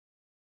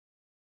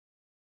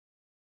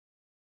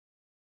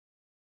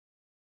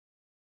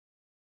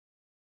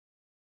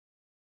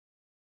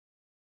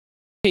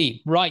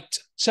Right.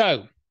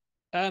 So,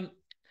 um,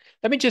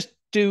 let me just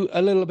do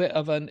a little bit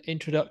of an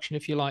introduction,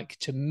 if you like,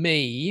 to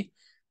me,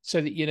 so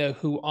that you know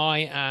who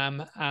I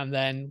am, and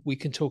then we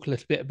can talk a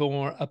little bit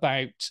more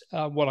about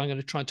what I'm going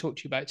to try and talk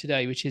to you about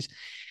today, which is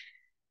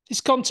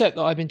this concept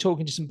that I've been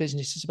talking to some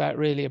businesses about,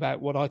 really about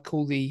what I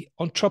call the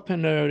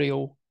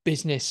entrepreneurial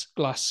business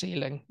glass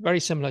ceiling, very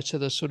similar to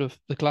the sort of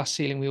the glass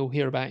ceiling we all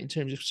hear about in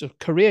terms of sort of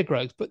career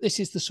growth. But this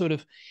is the sort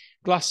of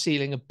glass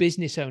ceiling a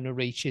business owner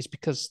reaches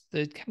because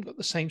they haven't got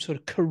the same sort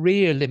of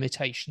career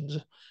limitations,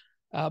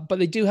 but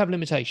they do have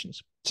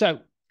limitations. So,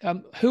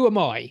 who am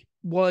I?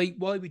 Why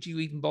would you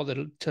even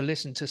bother to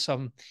listen to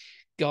some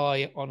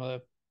guy on a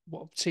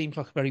what seems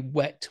like a very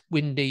wet,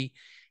 windy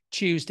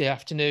Tuesday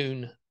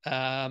afternoon?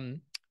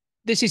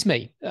 This is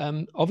me.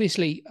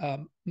 Obviously,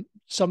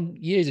 some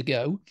years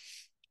ago,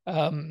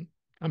 and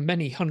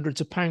many hundreds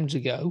of pounds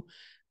ago,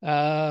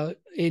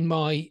 in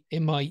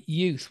my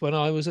youth when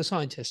I was a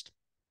scientist.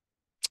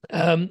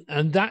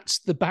 And that's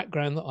the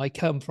background that I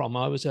come from.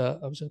 I was a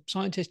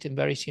scientist in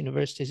various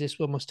universities. This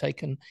one was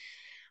taken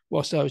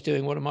whilst I was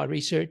doing one of my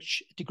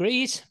research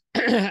degrees,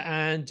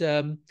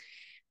 and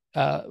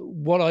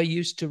what I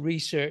used to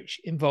research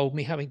involved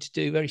me having to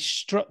do very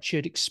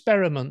structured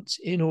experiments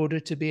in order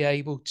to be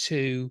able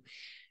to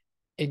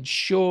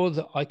ensure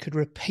that I could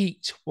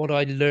repeat what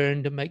I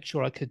learned and make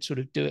sure I could sort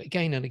of do it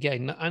again and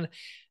again. And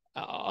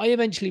I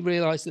eventually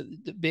realized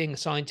that being a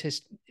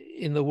scientist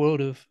in the world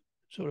of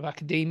sort of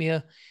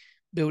academia,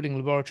 building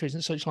laboratories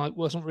and such like,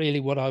 wasn't really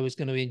what I was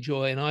going to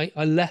enjoy. And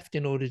I left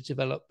in order to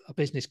develop a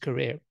business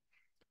career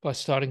by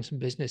starting some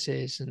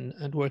businesses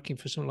and working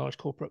for some large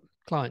corporate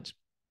clients.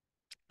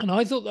 And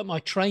I thought that my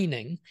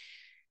training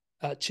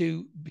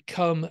to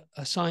become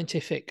a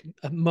scientific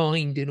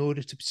mind in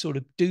order to sort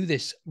of do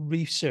this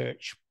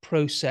research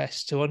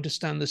process to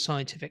understand the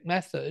scientific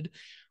method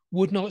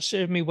would not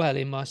serve me well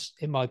in my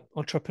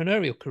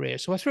entrepreneurial career.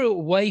 So I threw it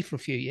away for a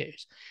few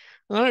years.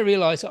 And then I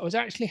realized that I was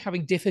actually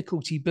having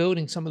difficulty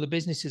building some of the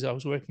businesses I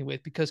was working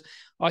with because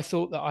I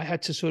thought that I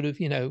had to sort of,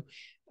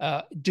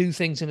 do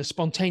things in a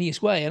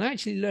spontaneous way, and I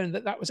actually learned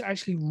that that was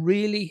actually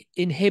really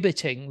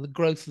inhibiting the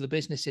growth of the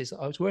businesses that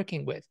I was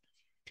working with.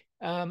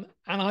 And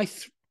I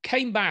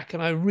came back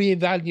and I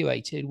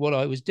reevaluated what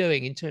I was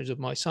doing in terms of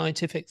my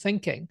scientific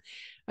thinking.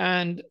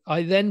 And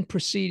I then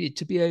proceeded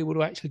to be able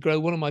to actually grow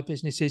one of my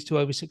businesses to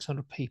over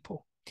 600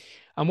 people.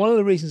 And one of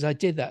the reasons I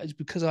did that is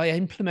because I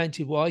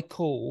implemented what I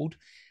called,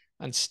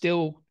 and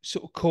still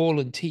sort of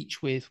call and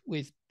teach with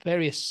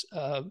various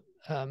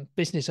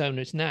business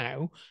owners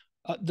now,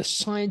 the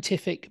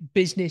scientific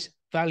business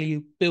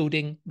value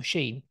building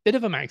machine. Bit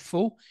of a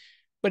mouthful,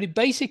 but it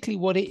basically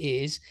what it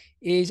is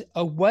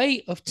a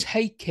way of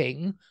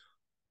taking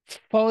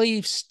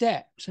 5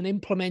 steps and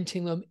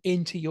implementing them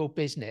into your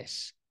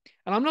business.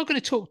 And I'm not going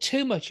to talk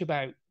too much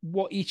about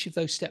what each of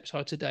those steps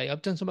are today.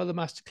 I've done some other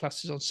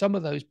masterclasses on some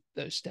of those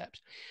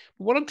steps.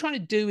 But what I'm trying to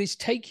do is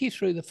take you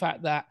through the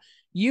fact that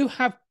you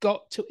have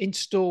got to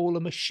install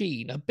a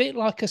machine, a bit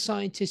like a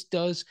scientist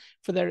does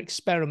for their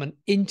experiment,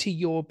 into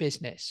your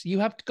business. You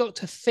have got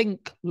to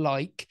think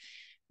like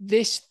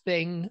this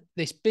thing,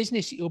 this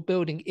business that you're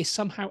building is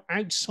somehow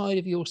outside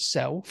of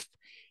yourself.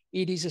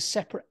 It is a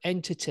separate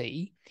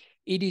entity.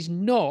 It is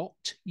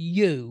not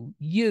you.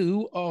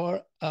 You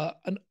are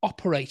an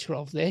operator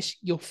of this.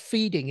 You're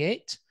feeding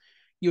it.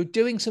 You're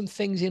doing some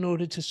things in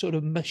order to sort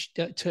of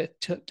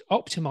to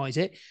optimize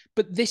it.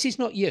 But this is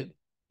not you.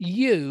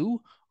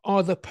 You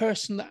are the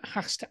person that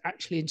has to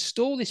actually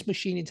install this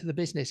machine into the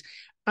business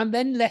and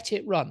then let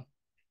it run.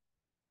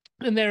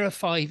 And there are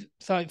five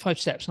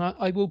steps. And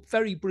I will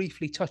very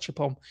briefly touch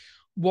upon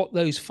what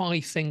those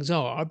 5 things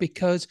are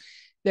because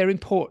they're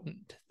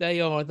important.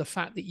 They are the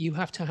fact that you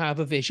have to have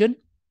a vision.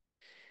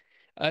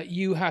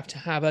 You have to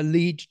have a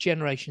lead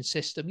generation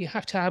system. You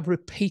have to have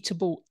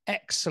repeatable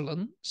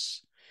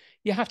excellence.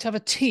 You have to have a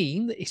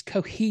team that is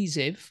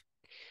cohesive,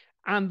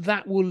 and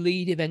that will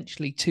lead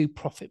eventually to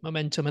profit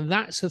momentum. And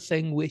that's the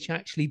thing which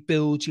actually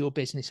builds your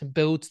business and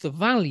builds the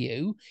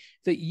value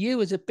that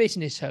you as a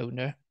business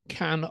owner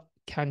can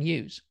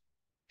use.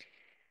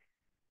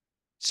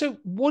 So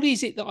what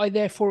is it that I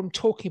therefore am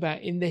talking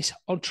about in this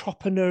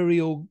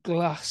entrepreneurial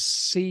glass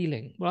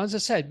ceiling? Well, as I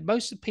said,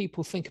 most of the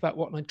people think about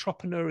what an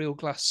entrepreneurial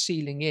glass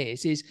ceiling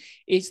is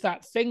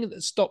that thing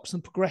that stops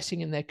them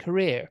progressing in their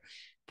career.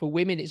 For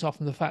women, it's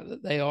often the fact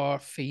that they are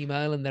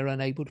female and they're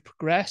unable to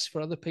progress. For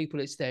other people,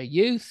 it's their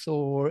youth,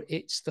 or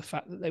it's the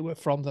fact that they were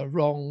from the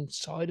wrong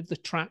side of the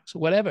tracks or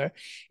whatever.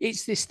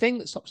 It's this thing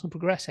that stops them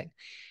progressing.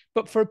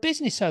 But for a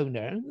business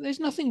owner, there's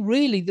nothing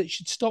really that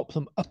should stop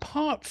them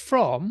apart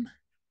from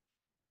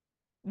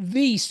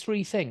these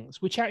 3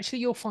 things, which actually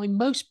you'll find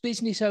most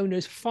business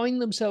owners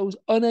find themselves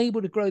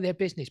unable to grow their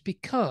business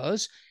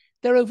because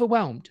they're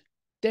overwhelmed.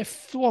 They're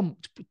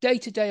swamped with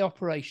day-to-day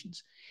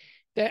operations.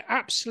 They're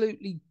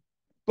absolutely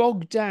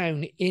bogged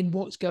down in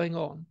what's going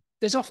on.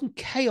 There's often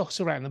chaos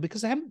around them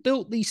because they haven't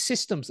built these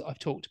systems that I've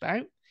talked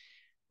about.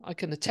 I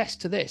can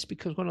attest to this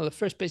because one of the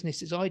first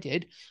businesses I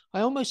did,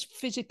 I almost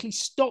physically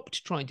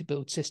stopped trying to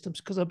build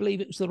systems because I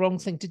believe it was the wrong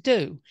thing to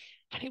do.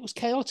 And it was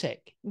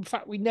chaotic. In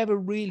fact, we never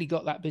really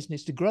got that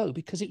business to grow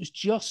because it was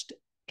just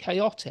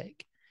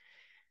chaotic.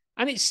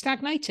 And it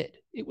stagnated.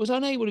 It was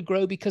unable to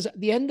grow because at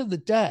the end of the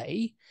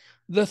day,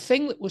 the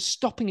thing that was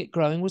stopping it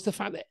growing was the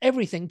fact that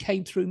everything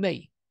came through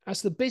me.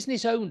 As the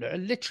business owner,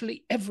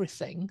 literally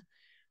everything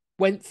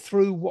went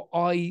through what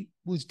I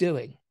was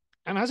doing.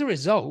 And as a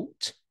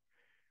result,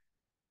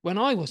 when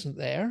I wasn't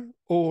there,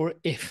 or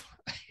if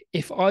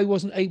I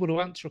wasn't able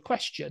to answer a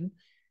question,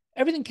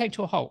 everything came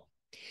to a halt.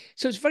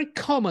 So it's very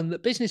common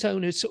that business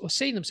owners sort of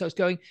see themselves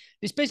going,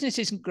 this business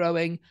isn't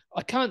growing.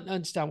 I can't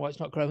understand why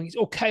it's not growing. It's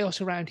all chaos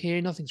around here.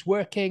 Nothing's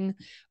working.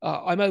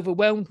 I'm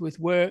overwhelmed with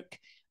work.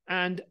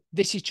 And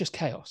this is just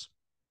chaos.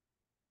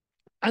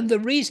 And the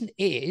reason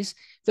is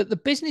that the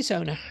business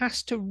owner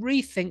has to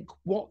rethink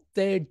what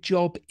their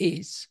job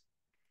is.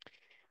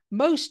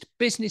 Most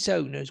business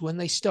owners, when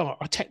they start,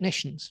 are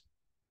technicians.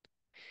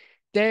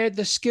 They're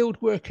the skilled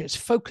workers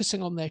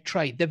focusing on their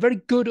trade. They're very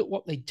good at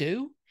what they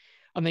do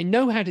and they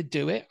know how to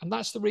do it. And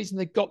that's the reason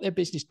they've got their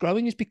business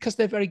growing, is because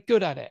they're very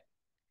good at it.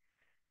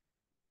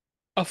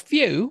 A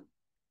few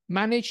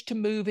manage to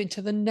move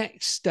into the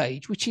next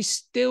stage, which is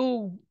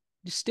still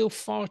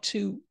far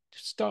too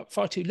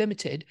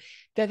limited.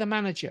 They're the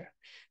manager.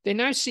 They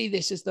now see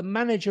this as the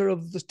manager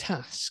of the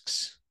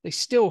tasks. They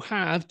still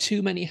have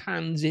too many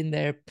hands in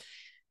their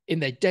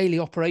daily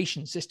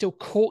operations. They're still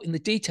caught in the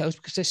details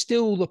because they're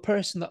still the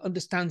person that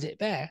understands it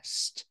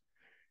best.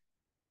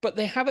 But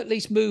they have at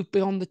least moved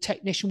beyond the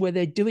technician where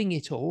they're doing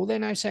it all. They're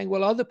now saying,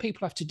 well, other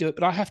people have to do it,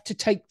 but I have to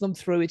take them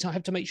through it. I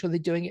have to make sure they're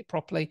doing it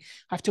properly.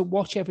 I have to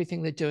watch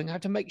everything they're doing. I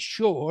have to make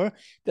sure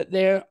that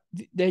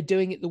they're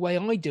doing it the way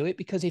I do it,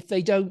 because if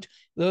they don't,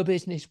 the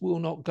business will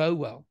not go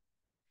well.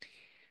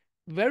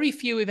 Very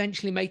few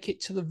eventually make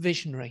it to the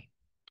visionary.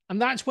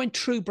 And that's when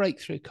true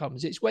breakthrough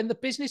comes. It's when the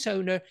business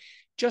owner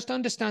just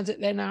understands that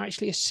they're now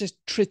actually a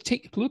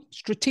strategic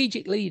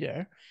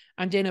leader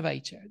and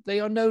innovator.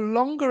 They are no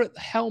longer at the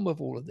helm of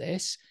all of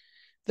this.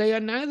 They are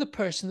now the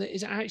person that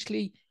is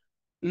actually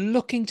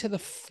looking to the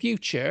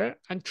future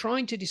and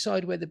trying to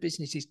decide where the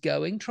business is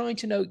going, trying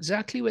to know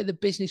exactly where the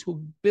business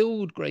will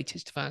build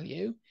greatest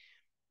value,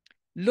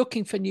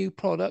 looking for new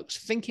products,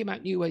 thinking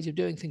about new ways of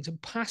doing things,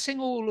 and passing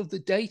all of the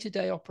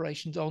day-to-day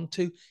operations on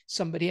to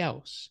somebody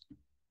else.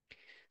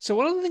 So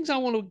one of the things I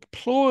want to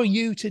implore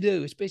you to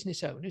do as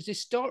business owners is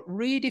start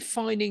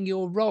redefining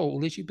your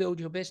role as you build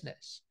your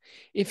business.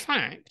 In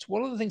fact,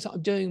 one of the things that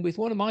I'm doing with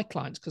one of my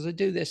clients, because I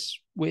do this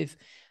with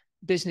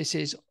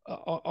businesses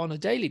on a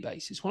daily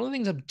basis, one of the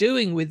things I'm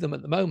doing with them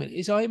at the moment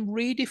is I'm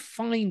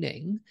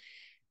redefining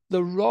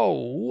the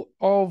role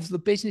of the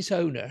business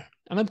owner,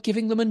 and I'm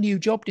giving them a new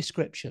job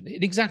description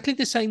in exactly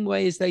the same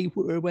way as they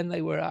were when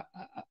they were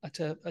at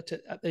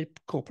their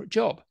corporate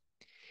job.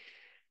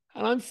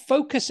 And I'm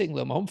focusing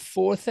them on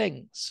 4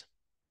 things.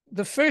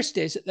 The first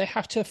is that they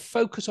have to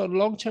focus on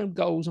long-term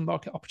goals and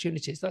market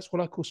opportunities. That's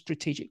what I call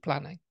strategic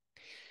planning.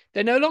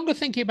 They're no longer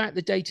thinking about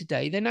the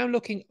day-to-day. They're now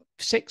looking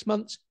 6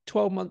 months,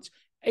 12 months,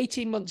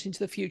 18 months into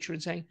the future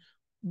and saying,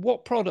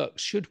 what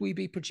products should we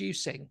be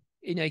producing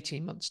in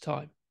 18 months'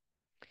 time?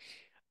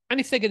 And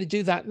if they're going to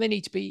do that, they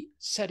need to be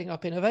setting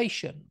up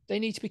innovation. They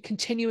need to be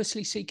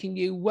continuously seeking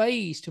new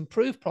ways to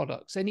improve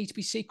products. They need to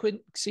be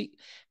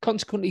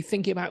consequently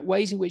thinking about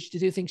ways in which to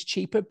do things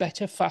cheaper,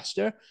 better,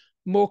 faster,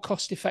 more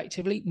cost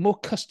effectively, more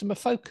customer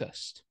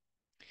focused.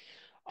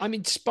 I'm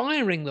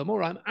inspiring them,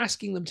 or I'm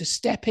asking them to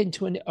step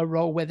into a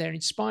role where they're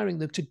inspiring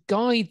them to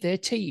guide their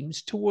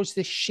teams towards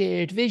this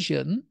shared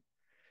vision.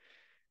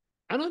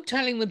 And I'm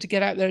telling them to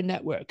get out there and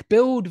network,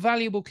 build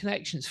valuable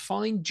connections,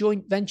 find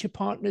joint venture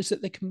partners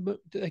that they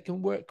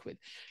can work with,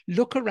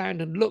 look around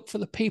and look for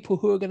the people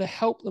who are going to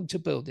help them to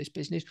build this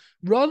business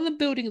rather than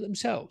building it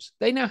themselves.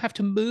 They now have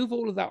to move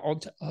all of that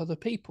onto other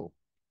people.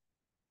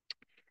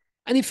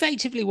 And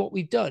effectively what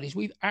we've done is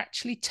we've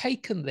actually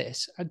taken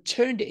this and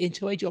turned it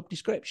into a job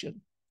description,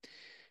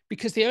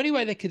 because the only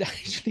way they could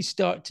actually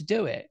start to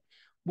do it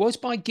was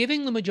by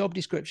giving them a job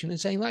description and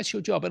saying, that's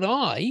your job. And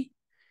I,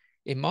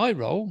 in my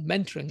role,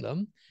 mentoring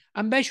them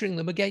and measuring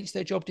them against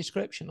their job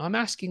description. I'm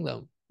asking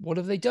them, what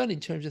have they done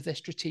in terms of their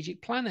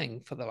strategic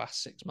planning for the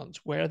last 6 months?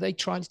 Where are they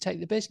trying to take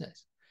the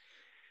business?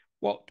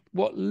 What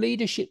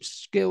leadership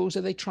skills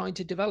are they trying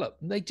to develop?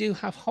 And they do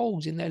have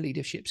holes in their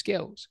leadership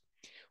skills.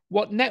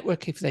 What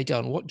network have they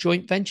done? What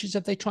joint ventures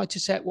have they tried to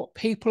set? What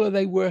people are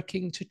they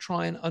working to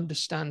try and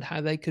understand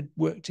how they could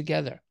work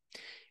together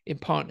in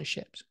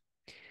partnerships?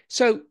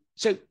 So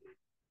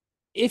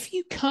if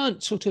you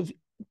can't sort of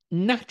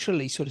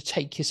naturally sort of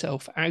take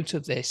yourself out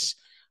of this,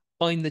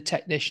 I'm the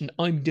technician,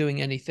 I'm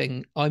doing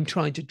anything, I'm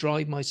trying to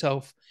drive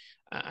myself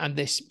and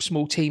this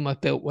small team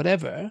I've built,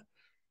 whatever,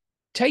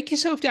 take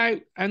yourself out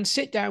and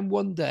sit down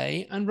one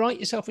day and write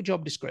yourself a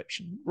job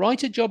description.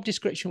 Write a job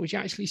description which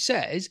actually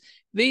says,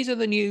 these are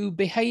the new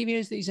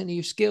behaviors, these are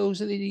new skills,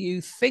 these are the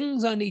new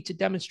things I need to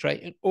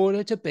demonstrate in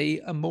order to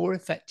be a more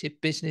effective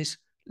business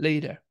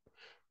leader.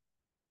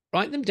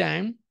 Write them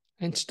down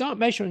and start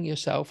measuring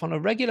yourself on a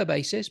regular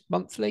basis,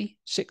 monthly,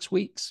 6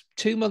 weeks,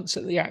 2 months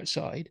at the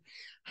outside.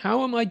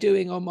 How am I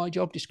doing on my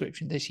job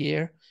description this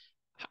year?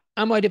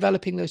 Am I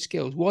developing those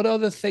skills? What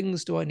other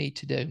things do I need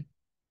to do?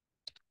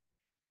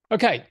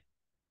 Okay.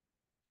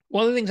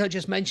 One of the things I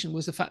just mentioned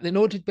was the fact that in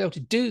order to be able to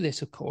do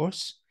this, of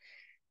course,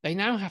 they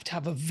now have to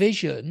have a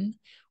vision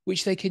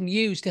which they can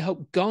use to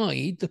help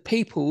guide the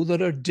people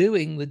that are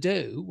doing the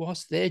do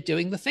whilst they're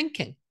doing the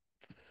thinking.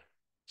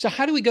 So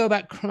how do we go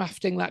about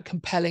crafting that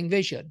compelling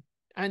vision?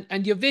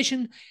 And your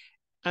vision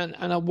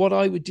and what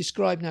I would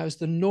describe now as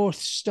the North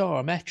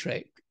Star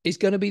metric is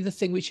going to be the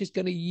thing which is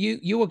going to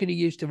you are going to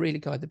use to really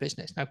guide the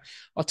business. Now,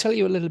 I'll tell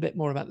you a little bit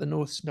more about the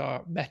North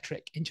Star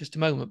metric in just a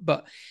moment,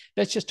 but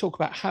let's just talk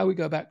about how we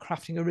go about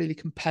crafting a really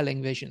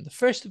compelling vision. The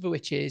first of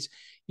which is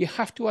you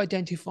have to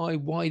identify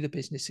why the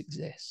business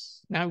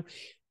exists. Now,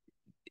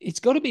 it's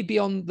got to be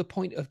beyond the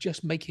point of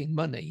just making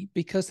money,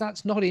 because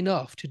that's not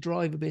enough to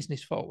drive a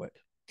business forward.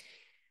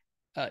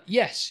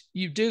 Yes,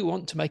 you do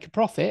want to make a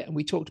profit. And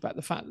we talked about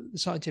the fact that the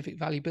scientific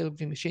value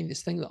building machine,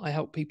 this thing that I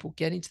help people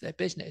get into their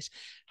business,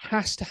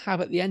 has to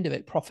have at the end of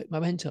it profit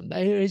momentum.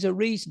 There is a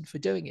reason for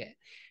doing it.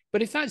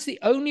 But if that's the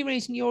only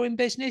reason you're in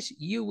business,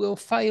 you will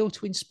fail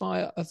to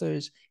inspire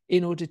others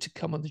in order to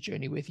come on the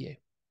journey with you.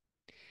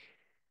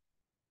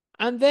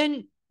 And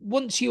then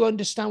once you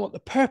understand what the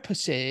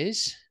purpose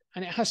is,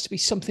 and it has to be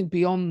something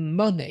beyond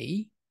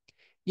money,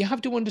 you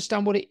have to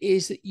understand what it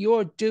is that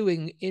you're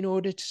doing in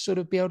order to sort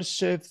of be able to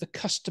serve the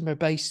customer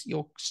base,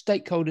 your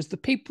stakeholders, the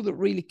people that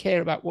really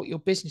care about what your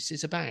business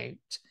is about.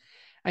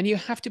 And you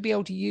have to be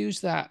able to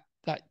use that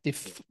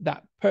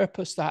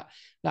purpose,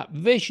 that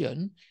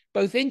vision,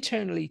 both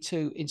internally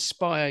to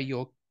inspire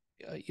your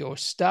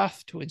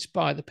staff, to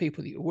inspire the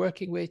people that you're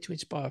working with, to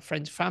inspire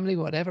friends, family,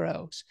 whatever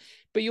else.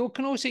 But you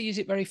can also use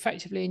it very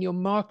effectively in your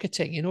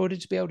marketing in order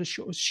to be able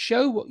to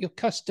show what your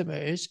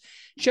customers,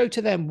 show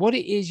to them what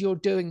it is you're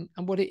doing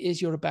and what it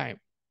is you're about.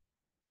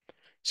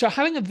 So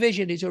having a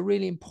vision is a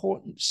really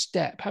important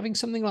step. Having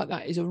something like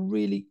that is a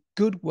really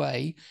good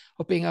way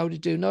of being able to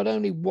do not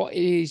only what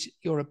it is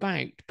you're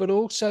about, but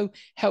also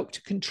help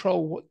to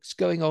control what's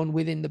going on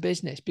within the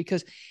business.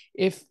 Because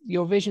if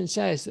your vision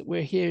says that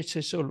we're here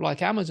to sort of,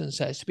 like Amazon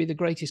says, to be the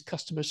greatest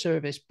customer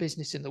service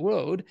business in the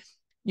world,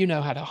 you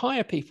know how to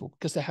hire people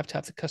because they have to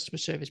have the customer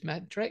service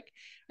metric.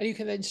 And you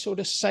can then sort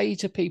of say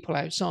to people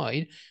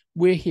outside,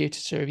 we're here to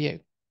serve you.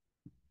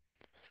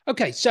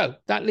 Okay, so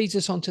that leads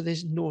us on to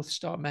this North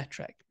Star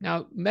metric.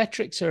 Now,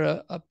 metrics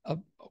are a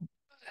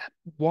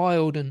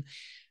wild and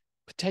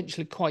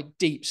potentially quite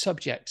deep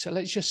subject. So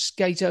let's just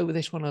skate over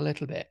this one a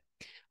little bit.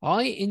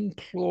 I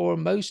implore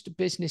most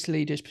business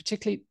leaders,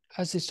 particularly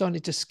as they're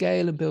starting to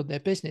scale and build their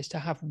business, to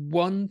have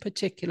one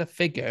particular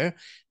figure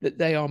that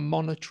they are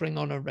monitoring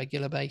on a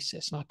regular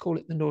basis. And I call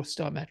it the North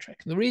Star metric.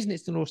 And the reason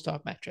it's the North Star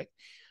metric,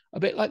 a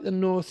bit like the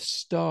North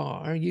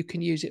Star, you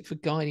can use it for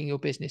guiding your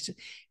business. If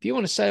you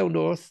want to sail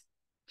north,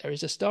 there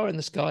is a star in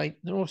the sky,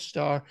 the North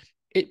Star.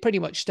 It pretty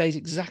much stays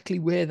exactly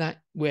where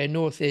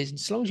north is. And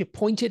as long as you're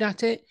pointed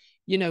at it,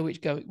 you know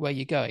where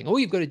you're going. All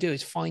you've got to do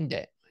is find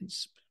it.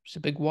 It's a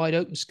big, wide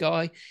open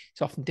sky.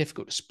 It's often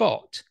difficult to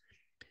spot.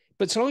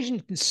 But so long as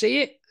you can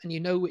see it and you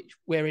know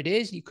where it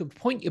is, you can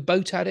point your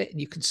boat at it and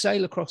you can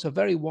sail across a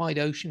very wide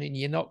ocean and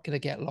you're not going to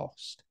get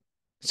lost.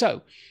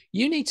 So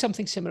you need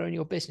something similar in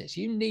your business.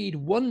 You need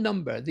one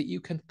number that you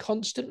can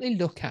constantly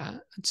look at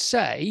and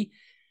say,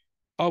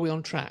 are we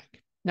on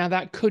track? Now,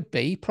 that could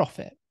be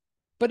profit,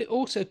 but it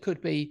also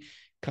could be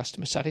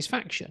customer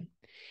satisfaction.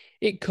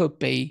 It could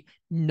be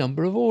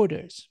number of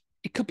orders.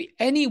 It could be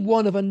any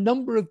one of a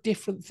number of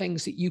different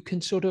things that you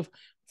can sort of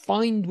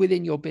find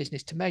within your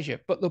business to measure.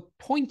 But the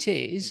point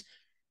is,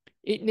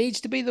 it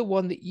needs to be the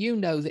one that you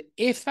know that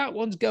if that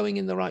one's going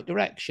in the right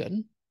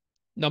direction,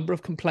 number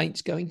of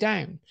complaints going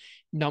down,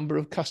 number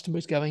of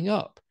customers going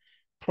up,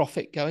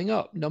 profit going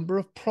up, number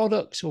of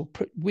products or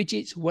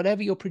widgets,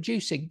 whatever you're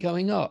producing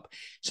going up.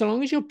 So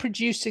long as you're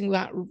producing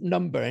that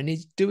number and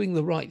is doing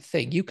the right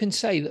thing, you can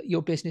say that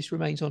your business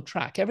remains on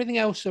track. Everything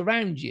else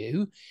around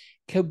you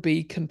could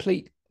be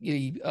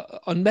completely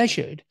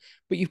unmeasured,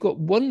 but you've got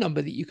one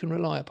number that you can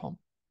rely upon.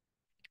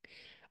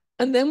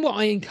 And then what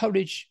I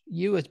encourage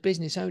you as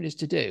business owners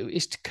to do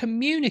is to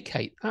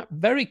communicate that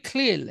very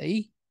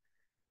clearly,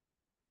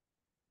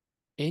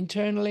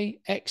 internally,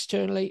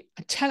 externally,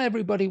 and tell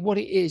everybody what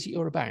it is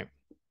you're about.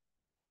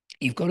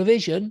 You've got a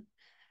vision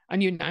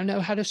and you now know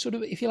how to sort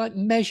of, if you like,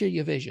 measure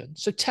your vision.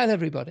 So tell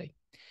everybody,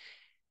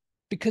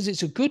 because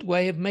it's a good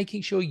way of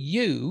making sure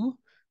you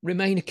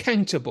remain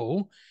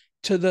accountable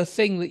to the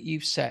thing that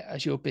you've set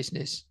as your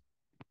business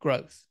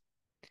growth.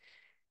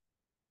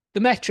 The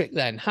metric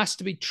then has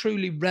to be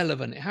truly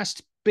relevant. It has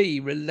to be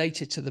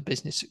related to the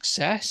business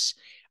success,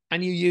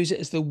 and you use it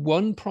as the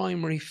one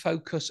primary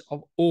focus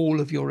of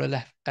all of your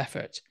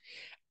effort.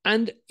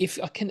 And if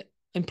I can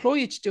employ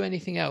you to do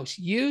anything else,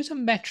 use a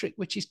metric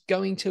which is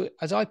going to,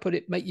 as I put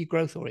it, make you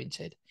growth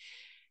oriented.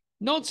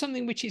 Not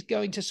something which is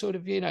going to sort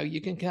of,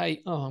 you can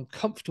say, oh, I'm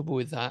comfortable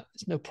with that.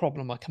 There's no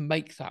problem. I can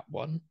make that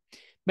one.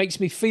 Makes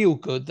me feel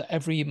good that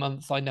every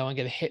month I know I'm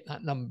going to hit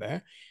that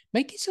number.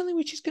 Make it something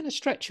which is going to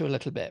stretch you a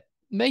little bit.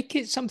 Make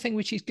it something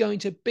which is going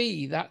to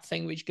be that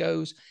thing which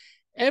goes,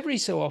 every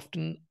so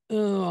often,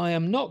 oh, I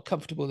am not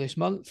comfortable this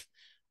month.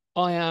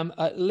 I am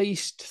at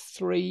least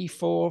 3,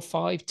 4,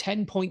 5,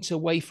 10 points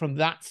away from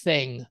that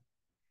thing.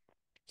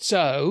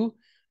 So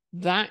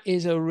that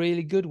is a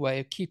really good way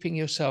of keeping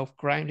yourself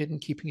grounded and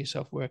keeping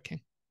yourself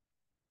working.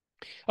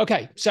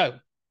 Okay, so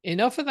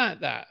enough of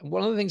that.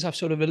 One of the things I've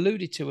sort of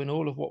alluded to in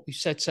all of what we've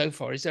said so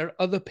far is there are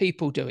other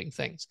people doing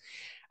things.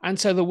 And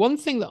so the one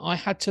thing that I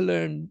had to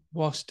learn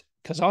was,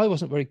 because I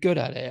wasn't very good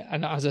at it,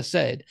 and as I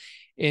said,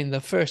 in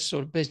the first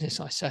sort of business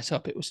I set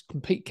up, it was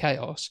complete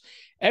chaos.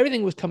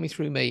 Everything was coming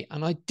through me,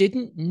 and I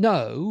didn't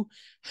know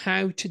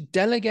how to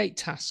delegate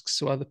tasks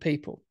to other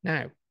people.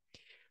 Now,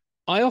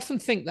 I often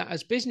think that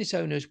as business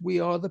owners, we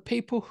are the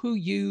people who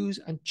use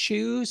and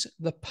choose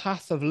the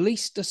path of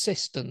least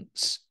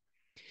assistance.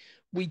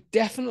 We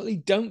definitely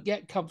don't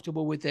get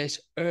comfortable with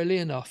this early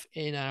enough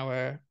in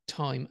our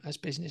time as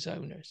business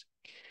owners.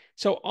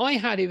 So I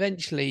had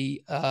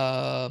eventually,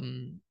 there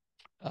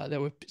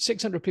were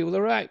 600 people.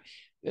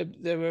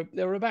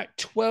 There were about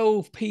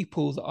 12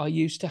 people that I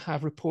used to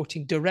have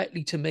reporting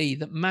directly to me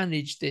that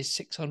managed this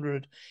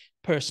 600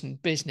 person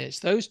business.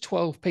 Those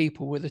 12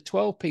 people were the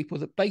 12 people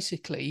that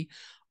basically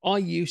I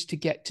used to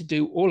get to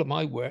do all of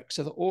my work,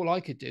 so that all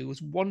I could do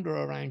was wander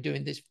around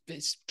doing this,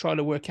 trying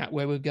to work out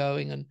where we're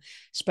going and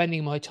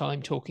spending my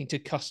time talking to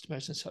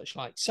customers and such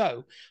like.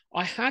 So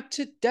I had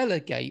to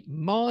delegate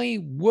my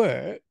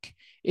work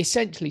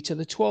essentially to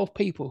the 12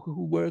 people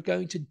who were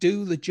going to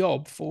do the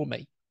job for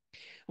me.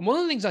 And one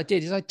of the things I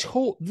did is I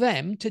taught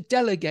them to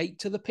delegate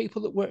to the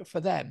people that work for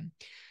them,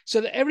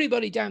 so that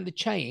everybody down the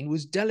chain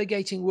was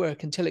delegating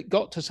work until it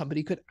got to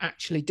somebody who could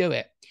actually do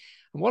it.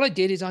 And what I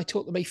did is I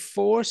taught them a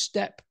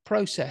 4-step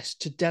process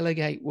to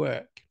delegate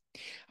work.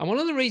 And one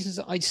of the reasons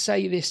that I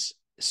say this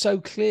so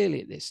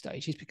clearly at this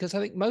stage is because I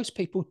think most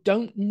people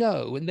don't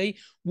know, and they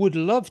would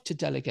love to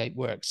delegate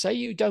work. Say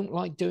you don't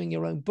like doing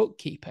your own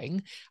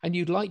bookkeeping and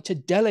you'd like to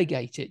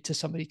delegate it to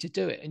somebody to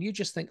do it. And you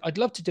just think, I'd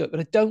love to do it, but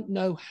I don't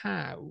know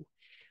how.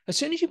 As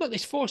soon as you've got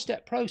this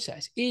 4-step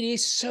process, it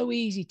is so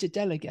easy to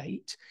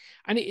delegate,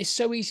 and it is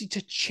so easy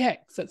to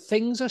check that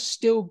things are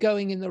still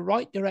going in the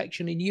right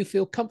direction and you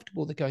feel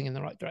comfortable they're going in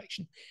the right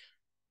direction.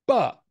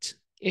 But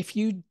if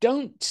you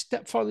don't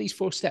follow these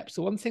 4 steps,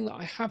 the one thing that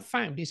I have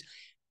found is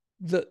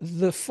that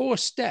the 4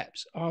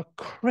 steps are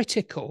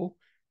critical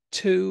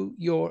to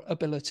your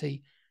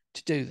ability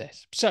to do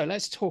this. So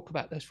let's talk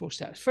about those 4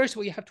 steps. First of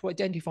all, you have to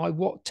identify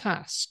what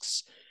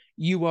tasks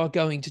you are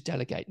going to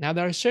delegate. Now,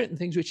 there are certain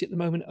things which at the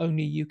moment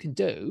only you can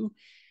do,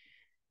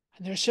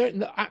 and there are certain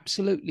that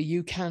absolutely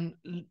you can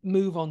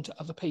move on to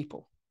other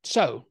people.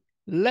 So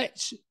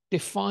let's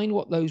define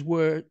what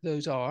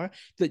those are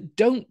that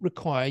don't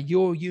require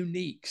your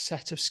unique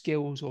set of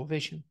skills or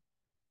vision.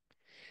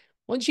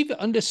 Once you've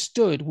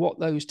understood what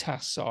those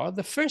tasks are,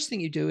 the first thing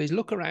you do is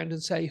look around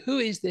and say, who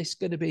is this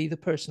going to be the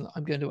person that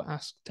I'm going to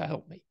ask to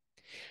help me?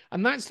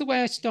 And that's the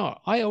way I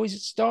start. I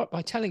always start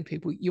by telling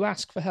people, you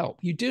ask for help.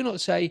 You do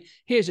not say,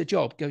 here's a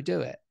job, go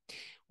do it.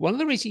 One of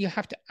the reasons you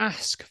have to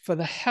ask for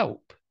the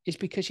help is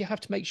because you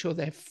have to make sure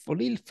they're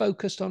fully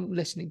focused on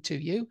listening to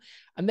you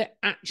and they're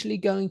actually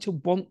going to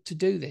want to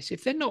do this.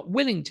 If they're not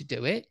willing to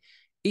do it,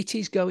 it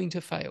is going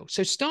to fail.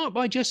 So start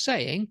by just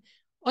saying,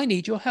 I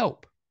need your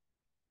help.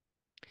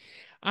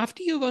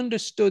 After you've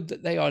understood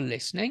that they are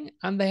listening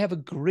and they have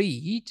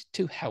agreed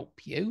to help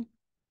you,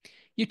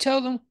 you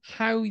tell them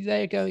how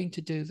they're going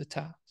to do the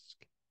task.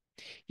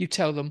 You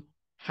tell them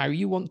how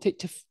you want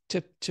it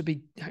to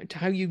be,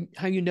 how you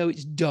know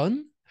it's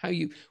done,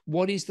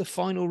 what is the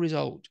final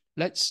result.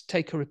 Let's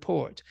take a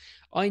report.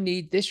 I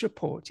need this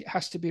report. It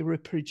has to be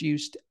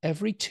reproduced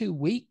every 2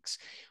 weeks.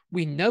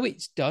 We know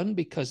it's done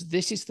because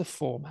this is the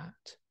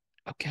format.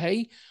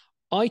 Okay.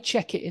 I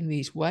check it in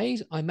these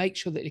ways. I make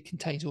sure that it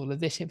contains all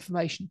of this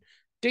information.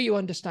 Do you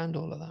understand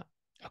all of that?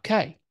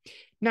 Okay.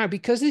 Now,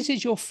 because this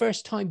is your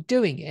first time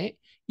doing it,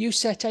 you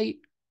set a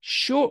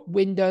short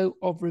window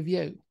of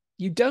review.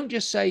 You don't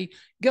just say,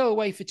 go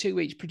away for 2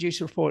 weeks, produce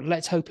a report,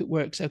 let's hope it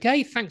works.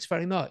 Okay, thanks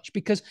very much,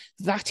 because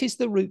that is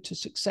the route to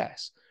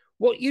success.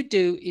 What you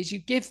do is you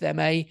give them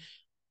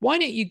why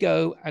don't you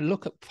go and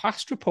look at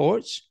past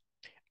reports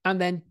and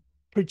then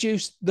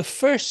produce the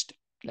first,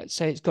 let's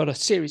say it's got a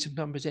series of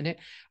numbers in it,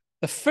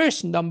 the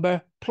first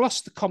number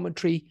plus the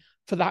commentary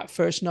for that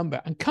first number,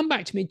 and come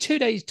back to me in 2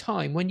 days'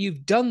 time when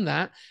you've done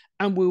that,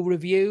 and we'll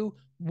review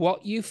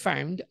what you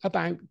found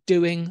about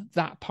doing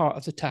that part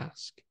of the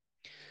task.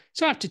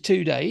 So after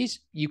 2 days,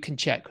 you can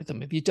check with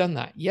them. Have you done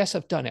that? Yes,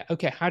 I've done it.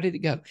 Okay, how did it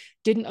go?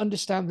 Didn't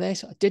understand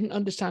this. I didn't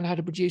understand how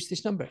to produce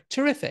this number.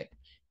 Terrific.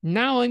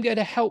 Now I'm going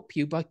to help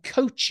you by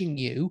coaching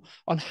you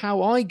on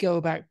how I go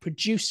about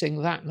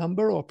producing that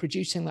number or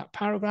producing that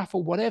paragraph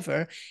or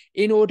whatever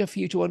in order for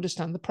you to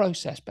understand the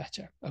process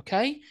better.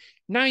 Okay,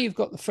 now you've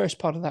got the first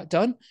part of that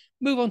done.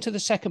 Move on to the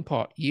second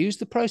part. Use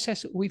the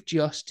process that we've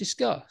just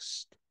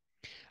discussed.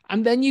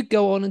 And then you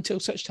go on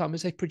until such time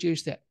as they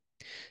produced it.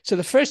 So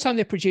the first time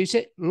they produce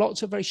it,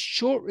 lots of very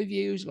short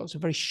reviews, lots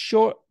of very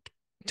short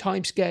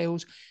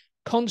timescales,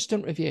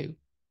 constant review.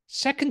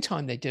 Second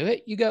time they do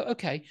it, you go,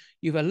 okay,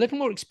 you've a little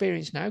more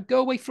experience now. Go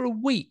away for a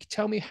week.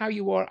 Tell me how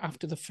you are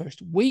after the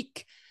first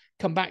week.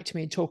 Come back to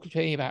me and talk to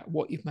me about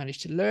what you've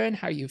managed to learn,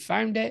 how you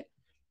found it.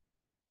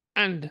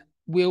 And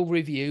we'll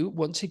review,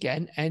 once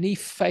again, any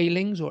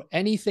failings or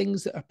any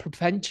things that are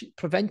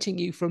preventing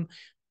you from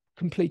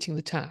completing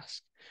the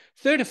task.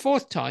 Third or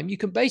fourth time, you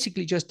can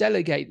basically just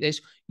delegate this.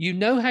 You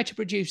know how to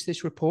produce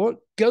this report.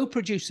 Go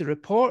produce the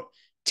report.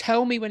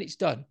 Tell me when it's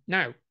done.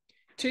 Now,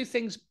 two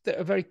things that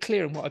are very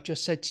clear in what I've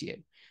just said to you.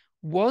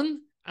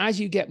 One, as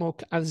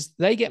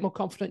they get more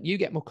confident, you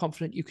get more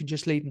confident, you can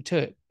just leave them to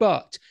it.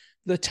 But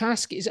the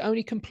task is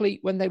only complete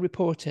when they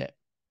report it.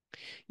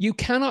 You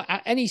cannot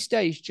at any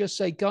stage just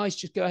say, guys,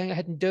 just go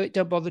ahead and do it.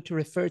 Don't bother to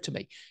refer to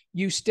me.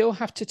 You still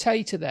have to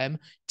say to them,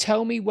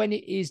 tell me when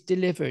it is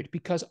delivered,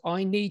 because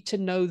I need to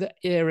know that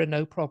there are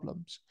no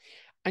problems.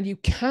 And you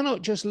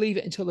cannot just leave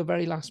it until the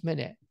very last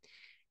minute.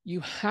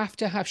 You have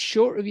to have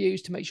short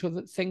reviews to make sure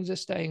that things are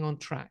staying on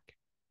track.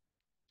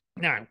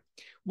 Now,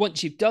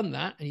 once you've done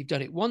that and you've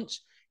done it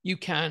once, you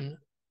can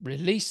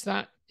release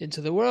that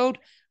into the world.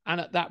 And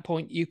at that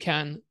point, you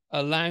can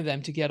allow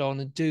them to get on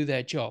and do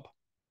their job.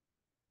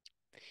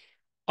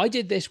 I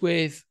did this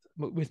with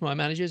my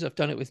managers. I've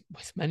done it with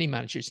many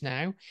managers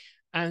now.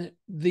 And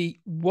the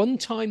one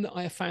time that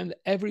I have found that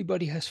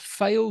everybody has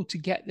failed to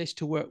get this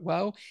to work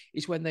well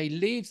is when they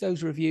leave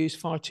those reviews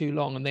far too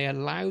long and they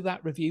allow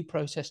that review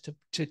process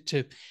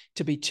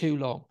to be too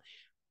long.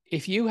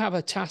 If you have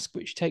a task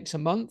which takes a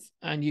month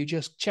and you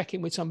just check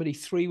in with somebody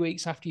 3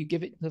 weeks after you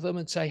give it to them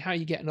and say, how are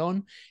you getting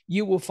on?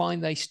 You will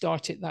find they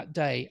start it that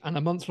day and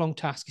a month-long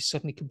task is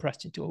suddenly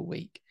compressed into a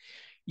week.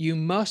 You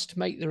must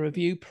make the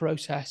review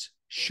process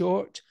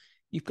short.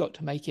 You've got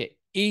to make it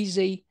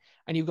easy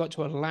and you've got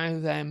to allow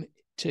them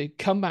to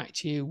come back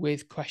to you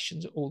with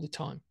questions all the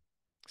time.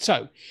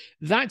 So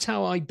that's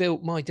how I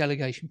built my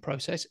delegation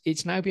process.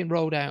 It's now been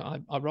rolled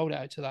out. I rolled it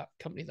out to that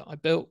company that I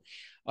built.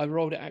 I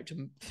rolled it out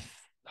to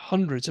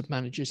hundreds of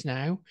managers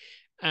now.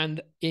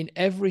 And in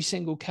every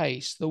single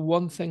case, the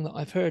one thing that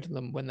I've heard of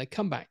them when they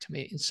come back to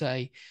me and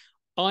say,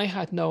 I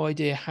had no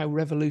idea how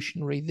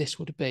revolutionary this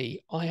would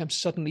be. I am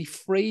suddenly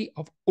free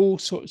of all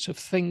sorts of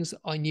things that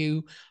I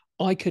knew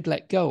I could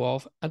let go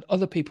of and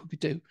other people could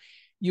do.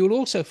 You'll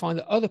also find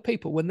that other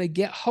people, when they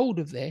get hold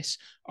of this,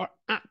 are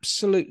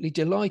absolutely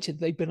delighted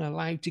they've been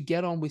allowed to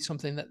get on with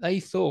something that they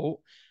thought,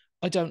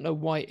 I don't know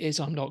why it is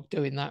I'm not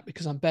doing that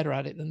because I'm better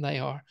at it than they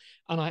are.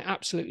 And I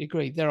absolutely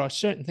agree. There are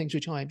certain things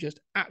which I am just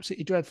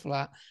absolutely dreadful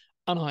at,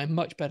 and I am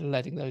much better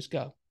letting those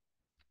go.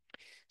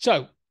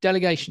 So,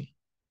 delegation.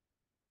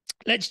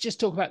 Let's just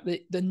talk about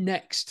the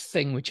next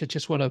thing, which I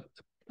just want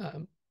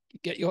to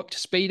get you up to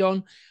speed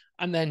on,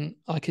 and then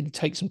I can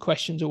take some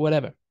questions or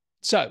whatever.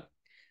 So,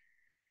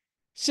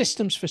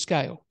 systems for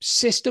scale.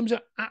 Systems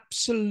are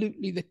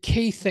absolutely the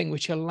key thing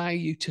which allow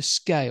you to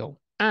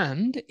scale.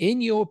 And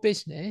in your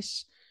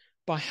business,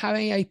 by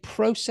having a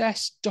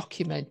process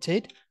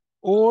documented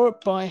or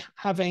by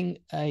having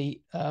a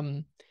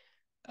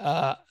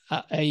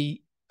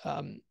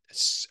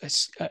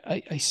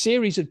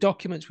series of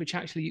documents which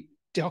actually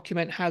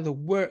document how the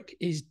work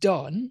is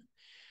done,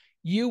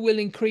 you will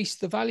increase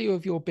the value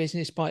of your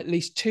business by at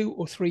least 2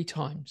 or 3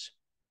 times.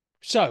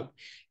 So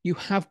you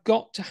have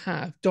got to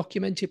have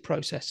documented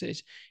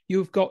processes.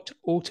 You've got to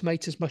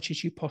automate as much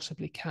as you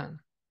possibly can.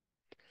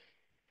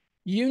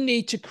 You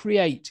need to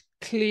create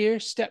clear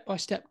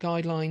step-by-step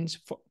guidelines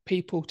for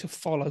people to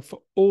follow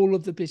for all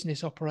of the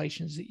business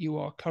operations that you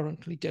are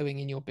currently doing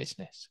in your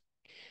business.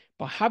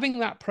 By having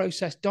that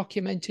process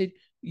documented,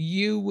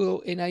 you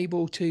will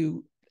enable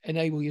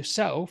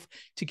yourself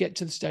to get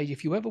to the stage,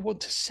 if you ever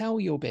want to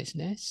sell your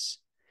business,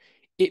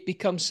 it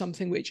becomes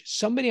something which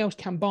somebody else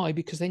can buy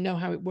because they know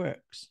how it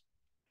works.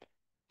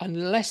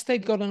 Unless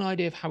they've got an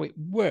idea of how it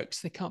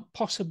works, they can't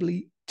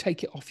possibly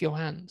take it off your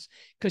hands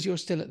because you're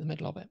still at the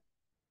middle of it.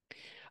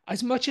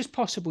 As much as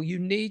possible, you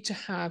need to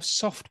have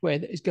software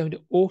that is going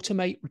to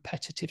automate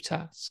repetitive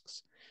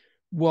tasks.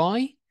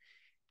 Why?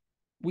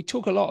 We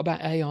talk a lot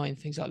about AI and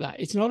things like that.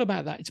 It's not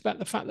about that. It's about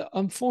the fact that,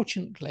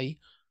 unfortunately,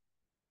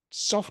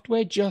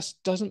 software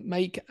just doesn't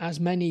make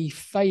as many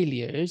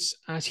failures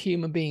as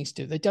human beings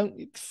do.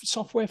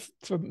 Software,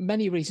 for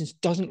many reasons,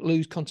 doesn't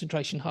lose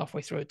concentration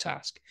halfway through a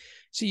task.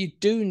 So you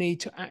do need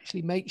to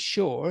actually make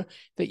sure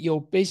that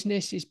your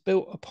business is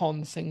built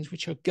upon things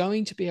which are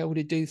going to be able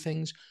to do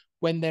things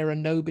when there are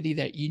nobody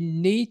there. You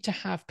need to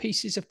have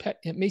pieces of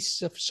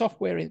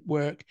software at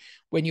work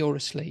when you're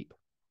asleep.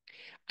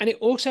 And it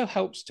also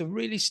helps to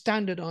really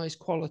standardize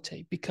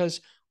quality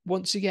because,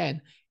 once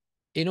again,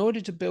 in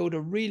order to build a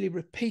really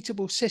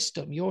repeatable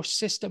system, your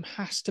system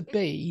has to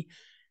be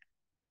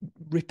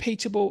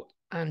repeatable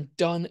and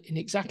done in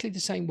exactly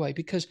the same way,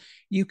 because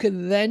you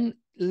can then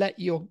let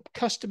your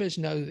customers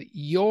know that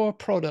your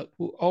product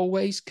will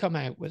always come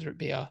out, whether it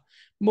be a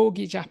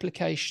mortgage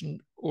application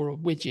or a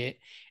widget,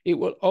 it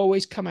will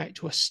always come out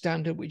to a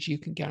standard which you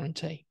can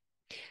guarantee.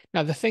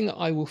 Now, the thing that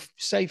I will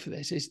say for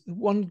this is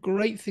one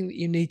great thing that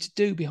you need to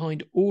do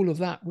behind all of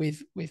that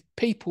with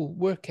people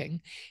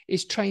working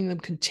is train them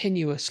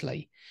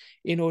continuously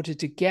in order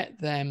to get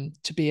them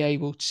to be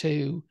able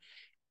to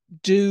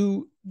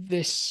do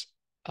this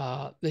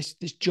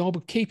this job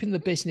of keeping the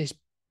business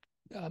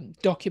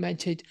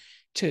documented,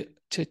 to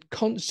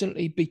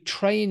constantly be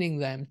training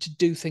them to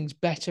do things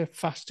better,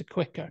 faster,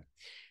 quicker.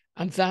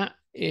 And that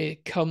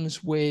it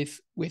comes with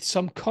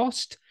some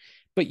cost,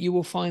 but you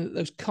will find that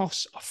those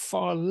costs are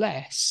far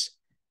less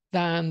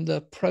than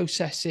the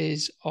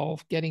processes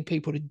of getting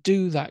people to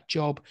do that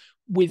job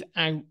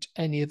without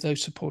any of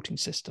those supporting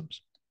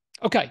systems.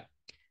 Okay,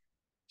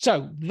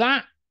 so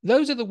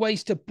those are the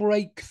ways to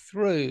break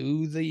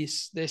through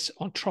this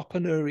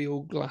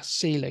entrepreneurial glass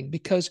ceiling,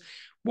 because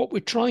what we're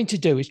trying to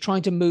do is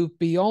trying to move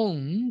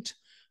beyond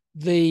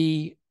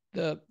the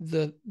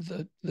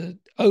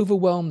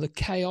overwhelm, the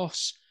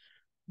chaos,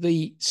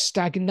 the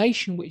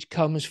stagnation which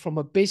comes from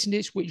a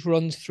business which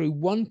runs through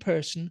one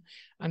person,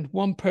 and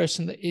one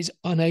person that is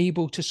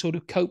unable to sort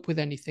of cope with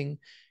anything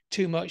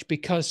too much,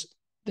 because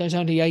there's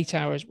only 8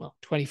 hours, well,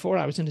 24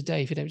 hours in a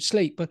day if you don't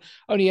sleep, but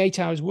only 8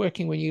 hours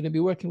working when you're going to be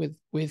working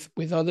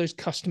with others,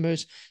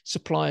 customers,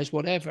 suppliers,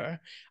 whatever.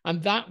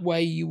 And that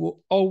way you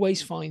will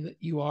always find that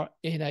you are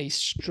in a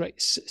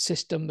strict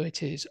system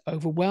that is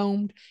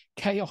overwhelmed,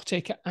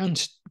 chaotic,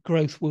 and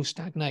growth will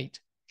stagnate.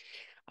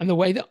 And the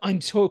way that I'm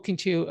talking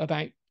to you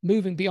about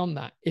moving beyond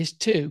that is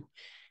to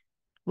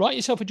write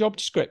yourself a job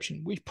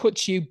description, which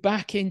puts you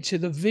back into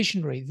the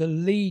visionary, the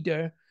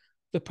leader,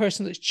 the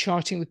person that's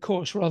charting the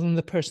course rather than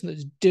the person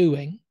that's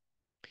doing.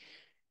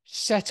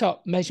 Set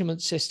up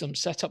measurement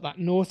systems, set up that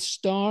North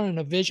Star and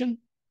a vision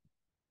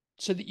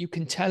so that you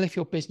can tell if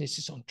your business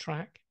is on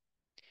track.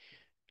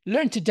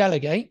 Learn to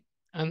delegate.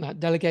 And that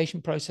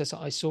delegation process that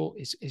I saw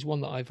is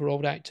one that I've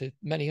rolled out to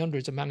many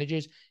hundreds of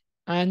managers.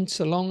 And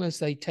so long as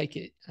they take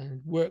it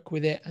and work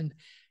with it and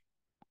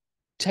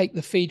take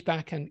the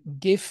feedback and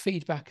give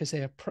feedback as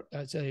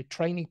they're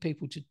training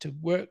people to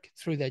work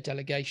through their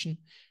delegation,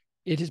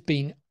 it has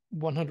been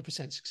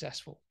 100%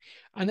 successful.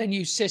 And then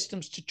use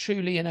systems to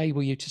truly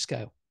enable you to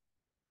scale.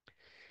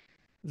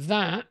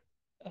 That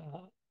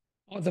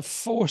are the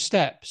 4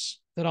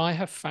 steps that I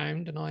have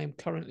found, and I am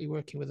currently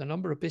working with a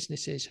number of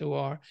businesses who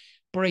are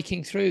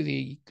breaking through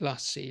the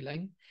glass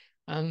ceiling.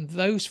 And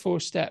those 4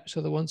 steps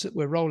are the ones that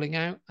we're rolling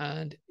out,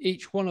 and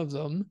each one of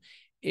them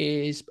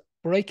is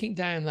breaking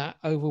down that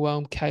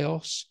overwhelm,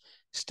 chaos,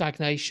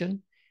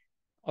 stagnation.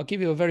 I'll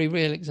give you a very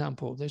real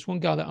example. There's one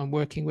guy that I'm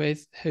working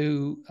with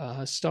who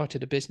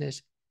started a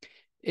business.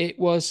 It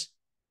was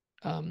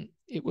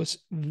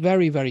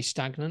very, very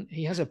stagnant.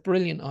 He has a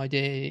brilliant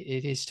idea.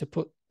 It is to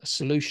put a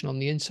solution on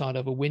the inside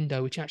of a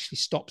window which actually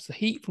stops the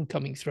heat from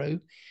coming through.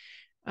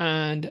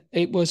 And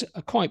it was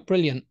a quite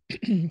brilliant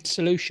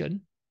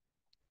solution.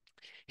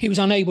 He was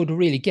unable to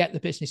really get the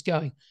business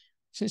going.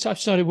 Since I've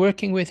started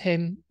working with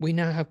him, we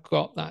now have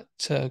got that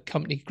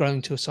company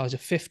grown to a size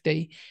of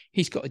 50.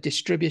 He's got a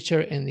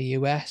distributor in the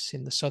US,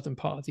 in the southern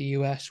part of the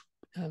US,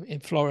 in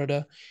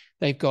Florida.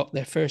 They've got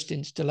their first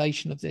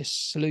installation of this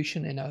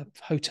solution in a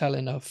hotel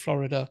in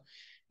Florida,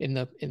 in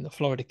the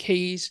Florida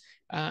Keys.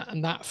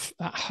 And that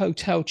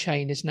hotel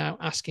chain is now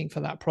asking for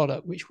that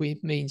product, which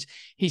means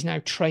he's now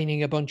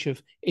training a bunch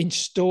of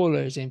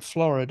installers in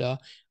Florida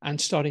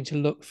and starting to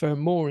look for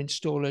more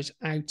installers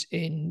out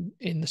in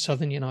the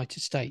southern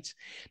United States.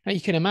 Now,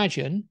 you can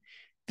imagine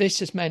this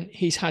has meant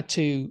he's had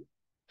to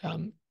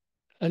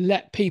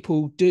let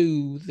people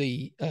do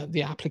the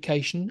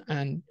application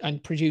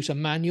and produce a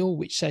manual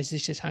which says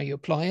this is how you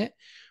apply it.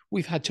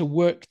 We've had to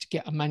work to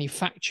get a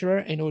manufacturer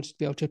in order to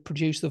be able to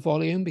produce the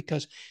volume,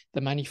 because the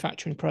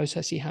manufacturing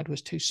process he had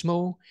was too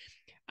small.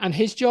 And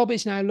his job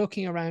is now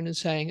looking around and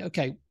saying,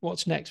 okay,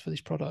 what's next for this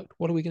product?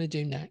 What are we going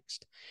to do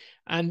next?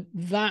 And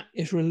that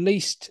has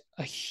released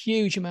a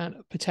huge amount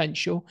of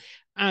potential.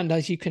 And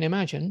as you can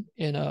imagine,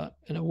 in a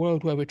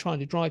world where we're trying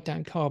to drive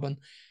down carbon,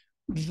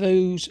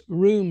 those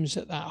rooms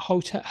at that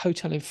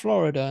hotel in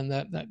Florida and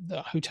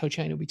the hotel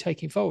chain will be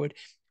taking forward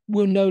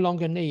will no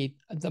longer need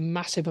the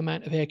massive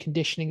amount of air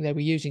conditioning they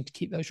were using to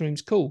keep those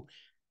rooms cool,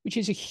 which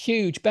is a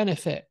huge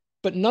benefit.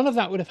 But none of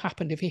that would have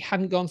happened if he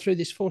hadn't gone through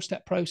this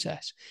 4-step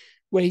process,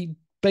 where he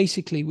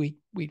basically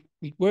we'd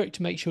worked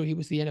to make sure he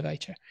was the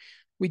innovator.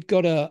 We'd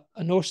got a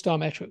North Star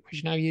metric,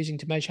 which we're now using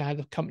to measure how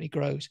the company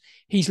grows.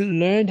 He's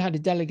learned how to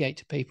delegate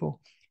to people,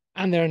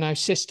 and there are now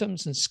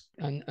systems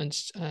and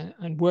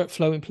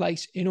workflow in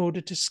place in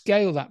order to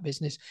scale that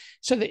business,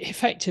 so that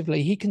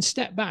effectively he can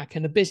step back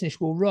and the business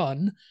will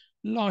run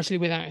largely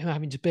without him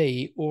having to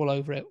be all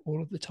over it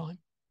all of the time.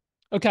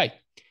 Okay,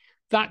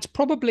 that's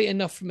probably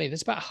enough for me.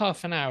 There's about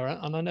half an hour,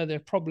 and I know there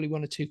are probably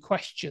 1 or 2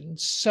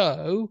 questions.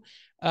 So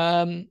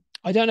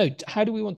I don't know, how do we want